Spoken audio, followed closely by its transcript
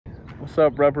What's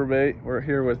up, Reprobate? We're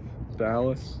here with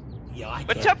Dallas.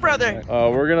 What's up, brother?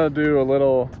 We're gonna do a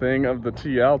little thing of the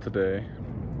TL today.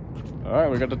 All right,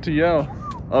 we got the TL.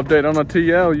 Update on the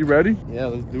TL, you ready? Yeah,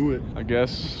 let's do it. I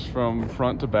guess from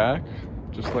front to back,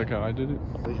 just like how I did it.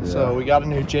 So we got a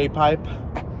new J-pipe.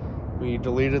 We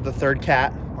deleted the third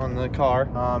cat on the car.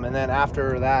 And then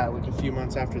after that, like a few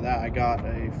months after that, I got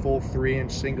a full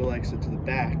 3-inch single exit to the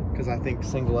back because I think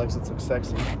single exits look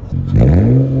sexy.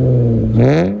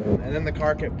 And then the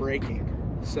car kept braking.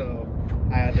 So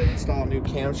I had to install a new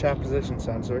camshaft position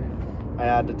sensor. I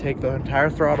had to take the entire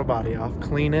throttle body off,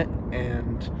 clean it,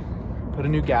 and put a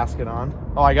new gasket on.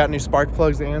 Oh, I got new spark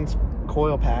plugs and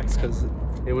coil packs because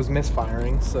it was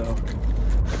misfiring, so.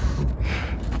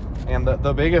 And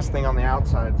the biggest thing on the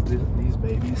outside is these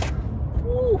babies.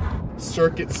 Woo.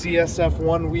 Circuit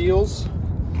CSF1 wheels,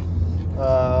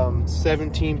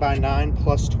 17x9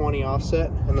 plus 20 offset,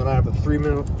 and then I have a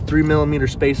 3mm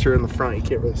spacer in the front. You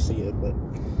can't really see it, but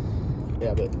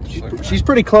yeah, but she's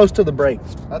pretty close to the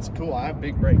brakes. That's cool. I have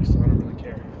big brakes, so I don't really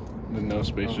care. And no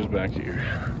spacers back here.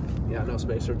 Yeah, no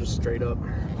spacer, just straight up.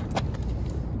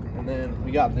 And then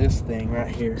we got this thing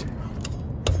right here.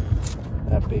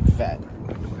 That big fat.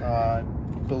 I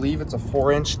believe it's a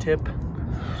 4-inch tip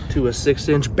to a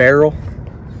 6-inch barrel.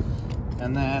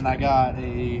 And then I got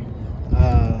a,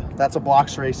 that's a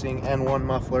BLOX Racing N1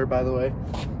 muffler, by the way.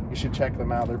 You should check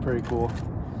them out, they're pretty cool.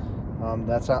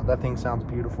 That thing sounds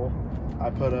beautiful. I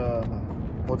put a,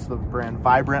 what's the brand?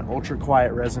 Vibrant Ultra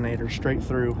Quiet resonator straight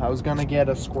through. I was gonna get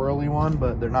a squirrely one,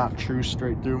 but they're not true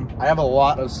straight through. I have a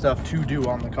lot of stuff to do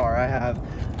on the car.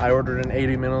 I ordered an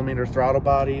 80mm throttle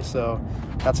body, so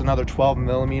that's another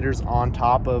 12mm on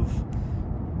top of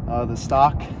the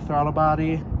stock throttle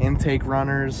body. Intake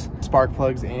runners, spark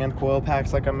plugs, and coil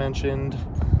packs, like I mentioned.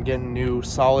 I'm getting new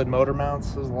solid motor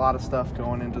mounts. There's a lot of stuff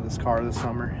going into this car this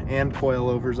summer, and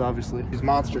coilovers, obviously. He's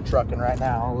monster trucking right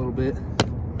now a little bit.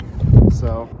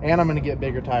 So, and I'm gonna get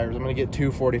bigger tires. I'm gonna get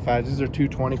 245s. These are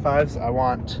 225s. I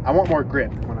want more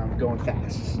grip when I'm going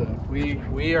fast. So we're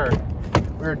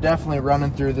definitely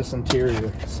running through this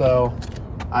interior. So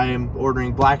I am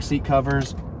ordering black seat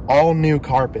covers, all new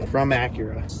carpet from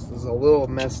Acura. This is a little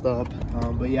messed up,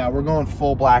 but yeah, we're going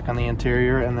full black on the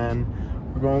interior, and then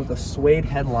we're going with a suede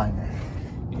headliner.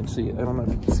 You can see it. I don't know if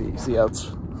you can see. See how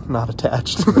it's not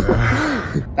attached.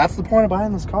 That's the point of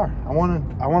buying this car. I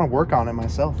want to work on it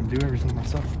myself and do everything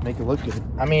myself, make it look good.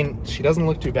 I mean, she doesn't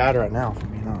look too bad right now, for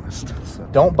being honest. So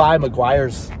don't buy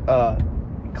McGuire's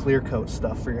clear coat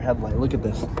stuff for your headlight. Look at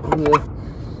this.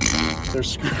 They're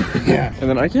screwed. Yeah. And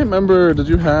then I can't remember, did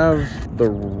you have the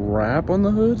wrap on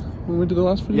the hood when we did the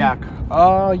last video? Yeah.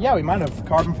 Yeah, we might have.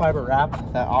 Carbon fiber wrap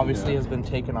that obviously has been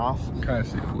taken off. Kind of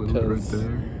see a little bit right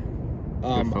there.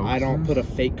 I don't put a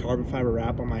fake carbon fiber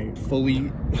wrap on my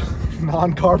fully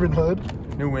non-carbon hood.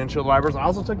 New windshield wipers. I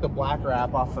also took the black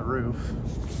wrap off the roof.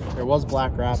 There was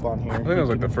black wrap on here. I think that was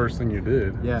like the first thing you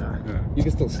did. Yeah. You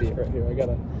can still see it right here. I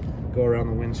gotta go around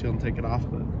the windshield and take it off,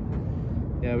 but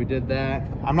yeah, we did that.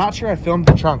 I'm not sure I filmed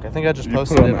the trunk. I think I just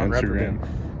posted it on Instagram.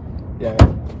 Yeah.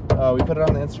 We put it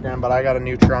on the Instagram, but I got a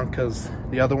new trunk because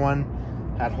the other one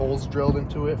had holes drilled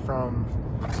into it from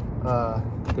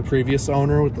the previous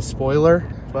owner with the spoiler.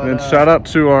 But, and shout out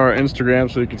to our Instagram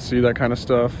so you can see that kind of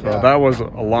stuff. Yeah. That was a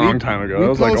long time ago. That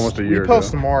was like almost a year ago. We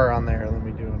post more on there than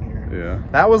we do in here. Yeah.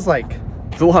 That was like...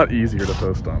 It's a lot easier to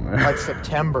post on there. Like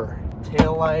September.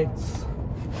 Tail lights,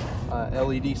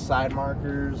 LED side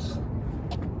markers.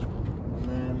 And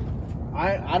then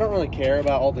I don't really care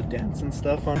about all the dents and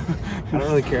stuff on. I don't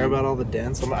really care about all the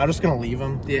dents. I'm just gonna leave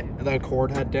them. The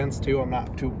Accord had dents too.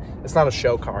 It's not a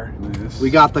show car. Yes. We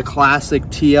got the classic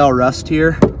TL rust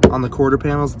here on the quarter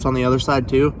panels. It's on the other side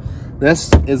too.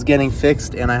 This is getting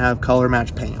fixed, and I have color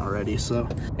match paint already. So,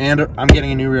 and I'm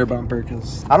getting a new rear bumper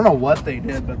because I don't know what they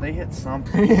did, but they hit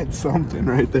something. They hit something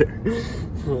right there.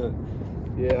 But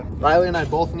yeah, Riley and I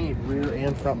both need rear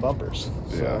and front bumpers.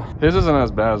 So. Yeah. His isn't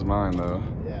as bad as mine though.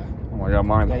 Yeah. Oh my god,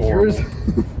 mine's horrible. Yours.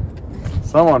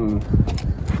 Someone.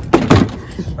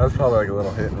 That's probably like a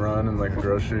little hit and run in like a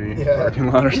grocery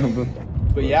parking lot or something.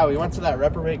 But yeah, we went to that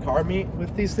Reprobate car meet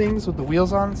with these things with the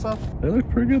wheels on and stuff. They look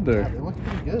pretty good there. Yeah, they look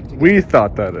pretty good. Together. We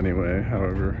thought that anyway,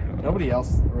 however. Nobody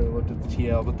else really looked at the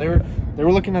TL, but they were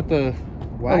looking at the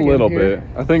wagon a little here. bit.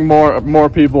 I think more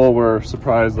people were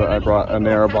surprised that I brought a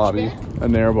narrow body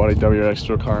WX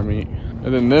to a car meet.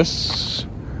 And then this,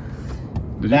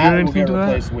 did you do anything to that? That will get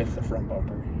replaced with the front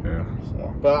bumper. Yeah.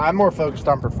 So, but I'm more focused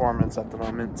on performance at the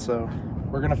moment, so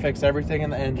we're gonna fix everything in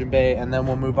the engine bay, and then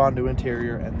we'll move on to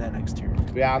interior and then exterior.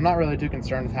 But yeah, I'm not really too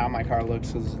concerned with how my car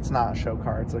looks because it's not a show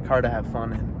car. It's a car to have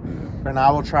fun in. Yeah. And I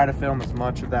will try to film as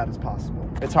much of that as possible.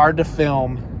 It's hard to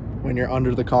film when you're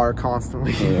under the car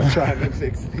constantly trying to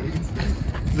fix things.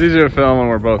 It's easier to film when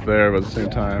we're both there, but at the same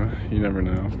time, you never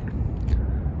know.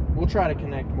 We'll try to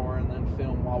connect more and then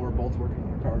film while we're both working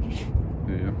on our cars.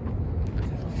 Yeah.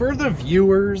 For the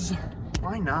viewers,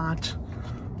 why not?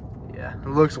 Yeah, it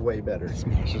looks way better.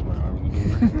 Smashes my arm in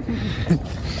the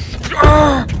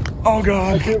door. Oh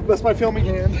god! That's my filming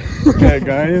hand. Okay,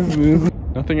 guys,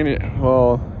 nothing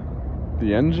well,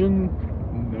 the engine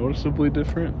noticeably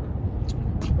different.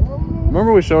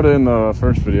 Remember we showed it in the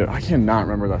first video? I cannot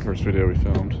remember that first video we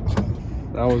filmed.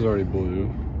 That was already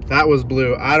blue. That was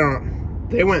blue.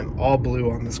 They went all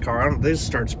blue on this car. They just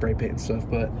started spray painting stuff,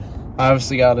 but I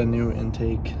obviously got a new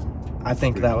intake. I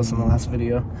think that was in the last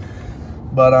video.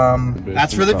 But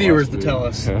that's for the viewers to tell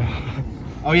us. Yeah.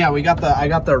 Oh yeah, I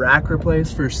got the rack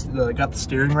replaced got the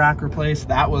steering rack replaced.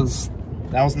 That was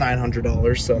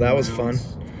 $900, so that was fun.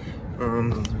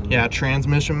 Yeah,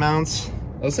 transmission mounts.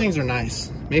 Those things are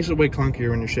nice. Makes it way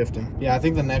clunkier when you're shifting. Yeah, I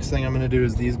think the next thing I'm gonna do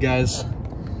is these guys,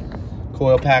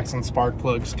 coil packs and spark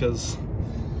plugs, because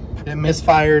it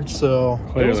misfired. So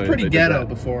clearly, it was pretty ghetto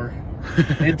before.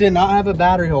 It did not have a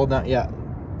battery hold down. Yeah,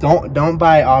 don't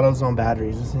buy AutoZone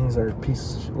batteries. These things are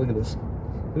pieces of shit. Look at this.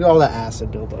 Look at all that acid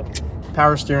built up.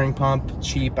 Power steering pump,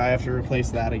 cheap. I have to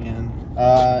replace that again.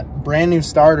 Brand new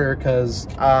starter, because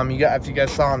if you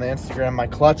guys saw on the Instagram, my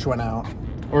clutch went out,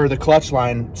 or the clutch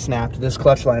line snapped. This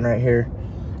clutch line right here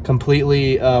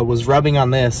completely was rubbing on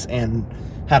this and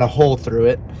had a hole through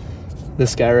it.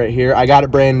 This guy right here. I got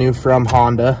it brand new from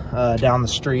Honda down the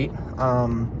street.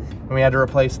 And we had to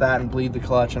replace that and bleed the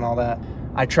clutch and all that.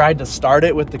 I tried to start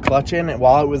it with the clutch in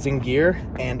while it was in gear,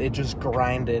 and it just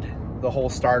grinded. The whole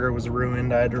starter was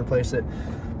ruined. I had to replace it.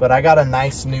 But I got a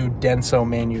nice new Denso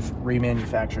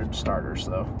remanufactured starter,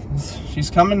 so she's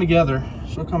coming together.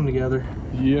 She'll come together.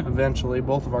 Yeah. Eventually,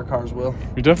 both of our cars will.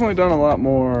 You've definitely done a lot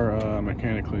more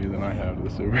mechanically than I have to the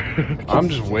Subaru. I'm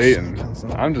just waiting.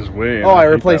 I'm just waiting. Oh, I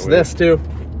replaced this too.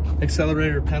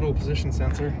 Accelerator pedal position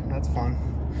sensor. That's fun.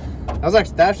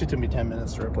 That actually took me 10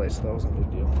 minutes to replace. So that wasn't a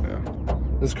big deal. Yeah.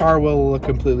 This car will look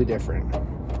completely different.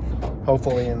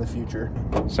 Hopefully in the future.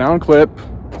 Sound clip.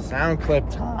 Sound clip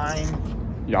time.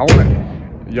 Y'all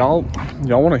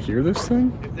wanna hear this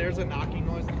thing? If there's a knocking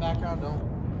noise in the background, don't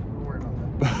worry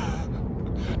about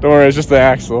that. Don't worry, it's just the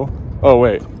axle. Oh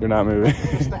wait, you're not moving.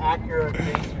 It's the accurate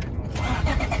thing.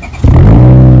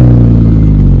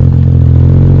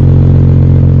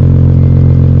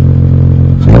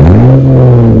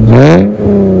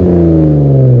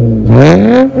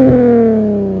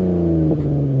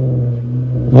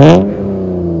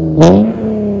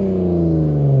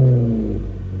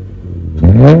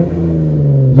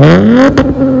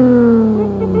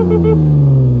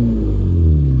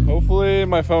 Hopefully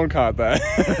my phone caught that.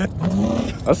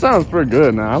 That sounds pretty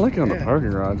good now. I like it on the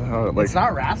parking garage. How it, like, it's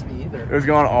not raspy either. It was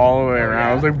going all the way around.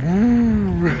 I was like,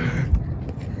 woo.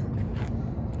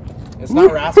 It's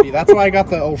not raspy. That's why I got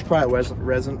the ultra quiet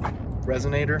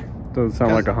resonator. Does it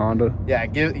sound like a Honda? Yeah,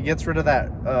 it gets rid of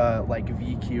that like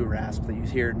VQ rasp that you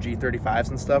hear in G35s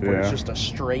and stuff, where it's just a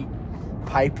straight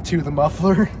pipe to the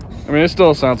muffler. I mean, it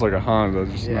still sounds like a Honda,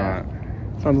 just not.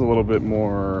 Sounds a little bit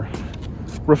more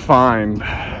refined.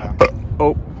 Yeah.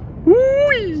 Oh,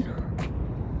 woo-wee.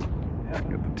 Got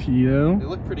the TL. They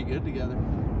look pretty good together.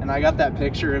 And I got that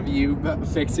picture of you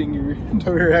fixing your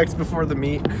WRX before the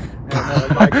meet.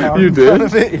 And, my you did?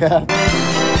 Of it. Yeah.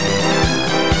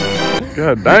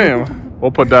 God damn.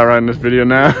 We'll put that right in this video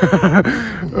now.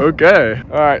 Okay.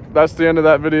 All right, that's the end of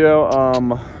that video.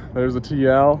 There's the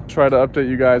TL. Try to update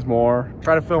you guys more.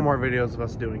 Try to film more videos of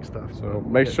us doing stuff. So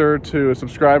make sure to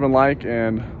subscribe and like,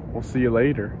 and we'll see you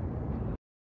later.